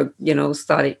remember,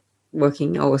 started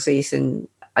working overseas, and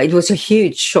it was a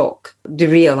huge shock to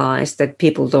realize that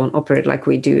people don't operate like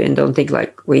we do and don't think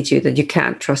like we do, that you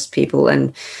can't trust people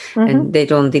and they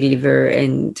don't deliver.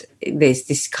 And there's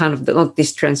this kind of, not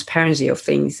this transparency of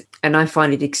things. And I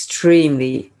find it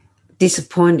extremely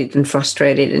disappointed and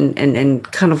frustrated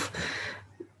and kind of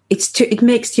it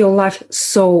makes your life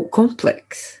so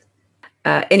complex.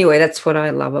 Anyway, that's what I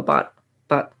love about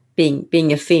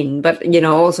being a Finn. But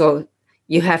also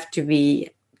you have to be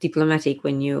diplomatic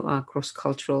when you are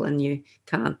cross-cultural, and you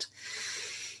can't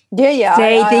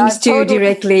say things too totally,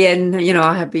 directly, and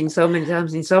I have been so many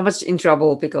times in so much in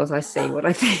trouble because I say what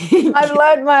I think. I've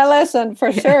learned my lesson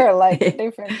for sure, like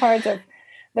different parts of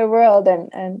the world.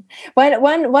 And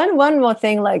one more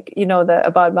thing, like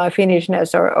about my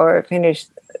Finnishness or Finnish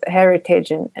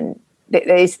heritage, and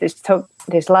there is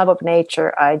this love of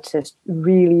nature. I just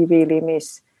really, really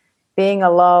miss being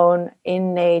alone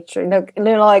in nature.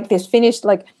 Like this Finnish,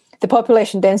 like the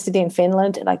population density in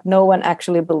Finland, like no one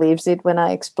actually believes it when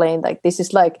I explain, like this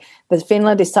is like the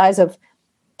Finland is size of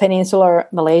peninsular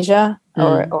Malaysia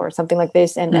or something like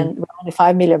this, and we're only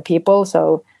 5 million people,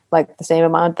 so like the same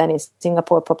amount than is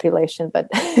Singapore population, but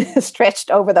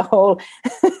stretched over the whole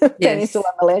peninsula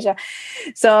Malaysia.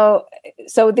 So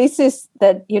this is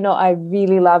that, I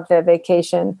really love the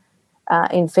vacation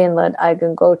in Finland. I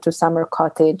can go to summer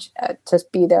cottage,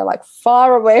 just be there like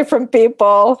far away from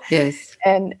people. Yes.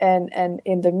 And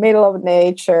in the middle of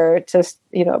nature, just,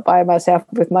 by myself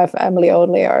with my family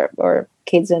only or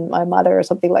kids and my mother or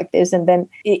something like this. And then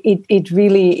it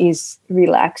really is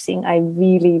relaxing. I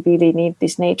really, really need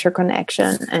this nature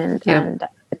connection and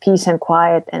the peace and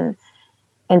quiet and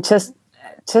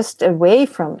just away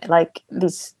from like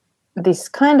this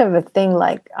kind of a thing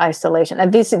like isolation.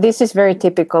 And this is very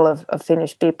typical of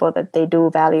Finnish people, that they do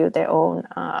value their own,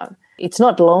 it's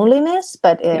not loneliness,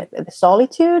 but the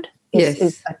solitude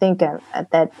is I think that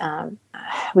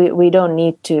we don't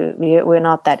need to, we're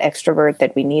not that extrovert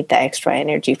that we need the extra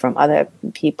energy from other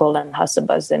people and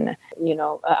husbands. And,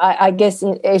 I guess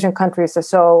in Asian countries are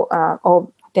so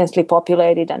all densely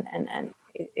populated and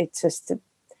it's just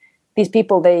these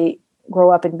people, they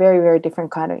grow up in very, very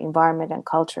different kind of environment and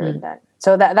culture.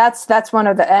 So that's one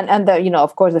of the, and the,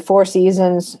 of course, the 4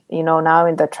 seasons, now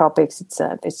in the tropics,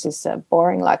 it's just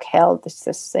boring like hell. It's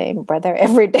the same weather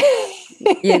every day.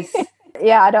 Yes.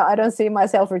 Yeah, I don't see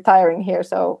myself retiring here.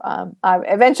 So I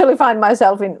eventually find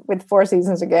myself with 4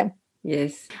 seasons again.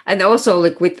 Yes, and also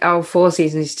like with our 4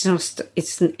 seasons,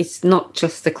 it's not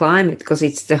just the climate, because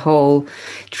it's the whole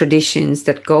traditions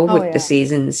that go with the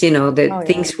seasons. The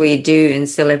things we do and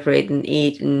celebrate and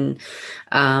eat, and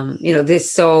there's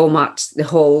so much, the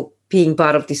whole being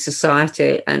part of this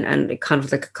society and kind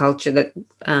of like a culture that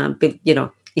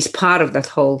is part of that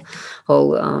whole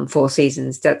 4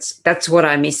 seasons. That's what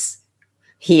I miss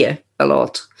here a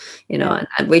lot. And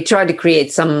we try to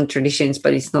create some traditions,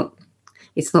 but it's not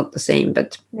the same.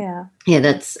 But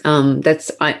that's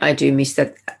I do miss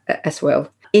that as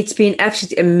well. It's been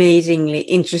absolutely amazingly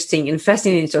interesting and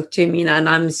fascinating to talk to you, Minna, and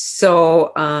I'm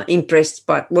so impressed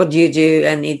by what you do,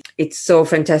 and it's so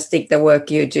fantastic, the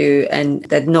work you do and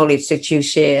that knowledge that you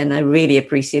share, and I really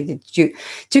appreciate that you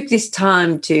took this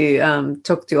time to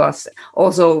talk to us,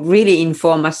 also really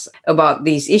inform us about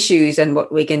these issues and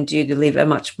what we can do to live a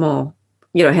much more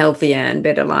healthier and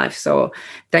better life. So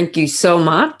thank you so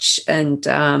much, and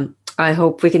I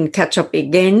hope we can catch up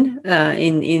again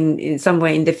in some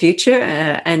way in the future,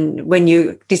 and when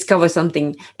you discover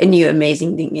a new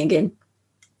amazing thing again.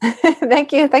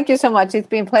 Thank you so much. It's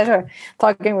been a pleasure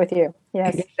talking with you.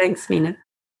 Yes. Okay, thanks, Minna.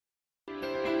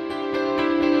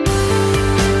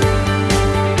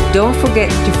 Don't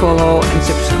forget to follow and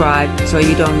subscribe so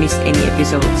you don't miss any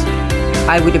episodes.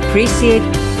 I would appreciate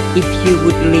if you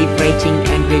would leave rating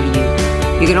and review.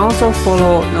 You can also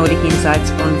follow Nordic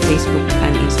Insights on Facebook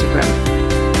and Instagram.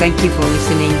 Thank you for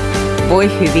listening. Voi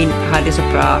hyvin, ha det så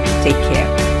bra, take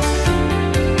care.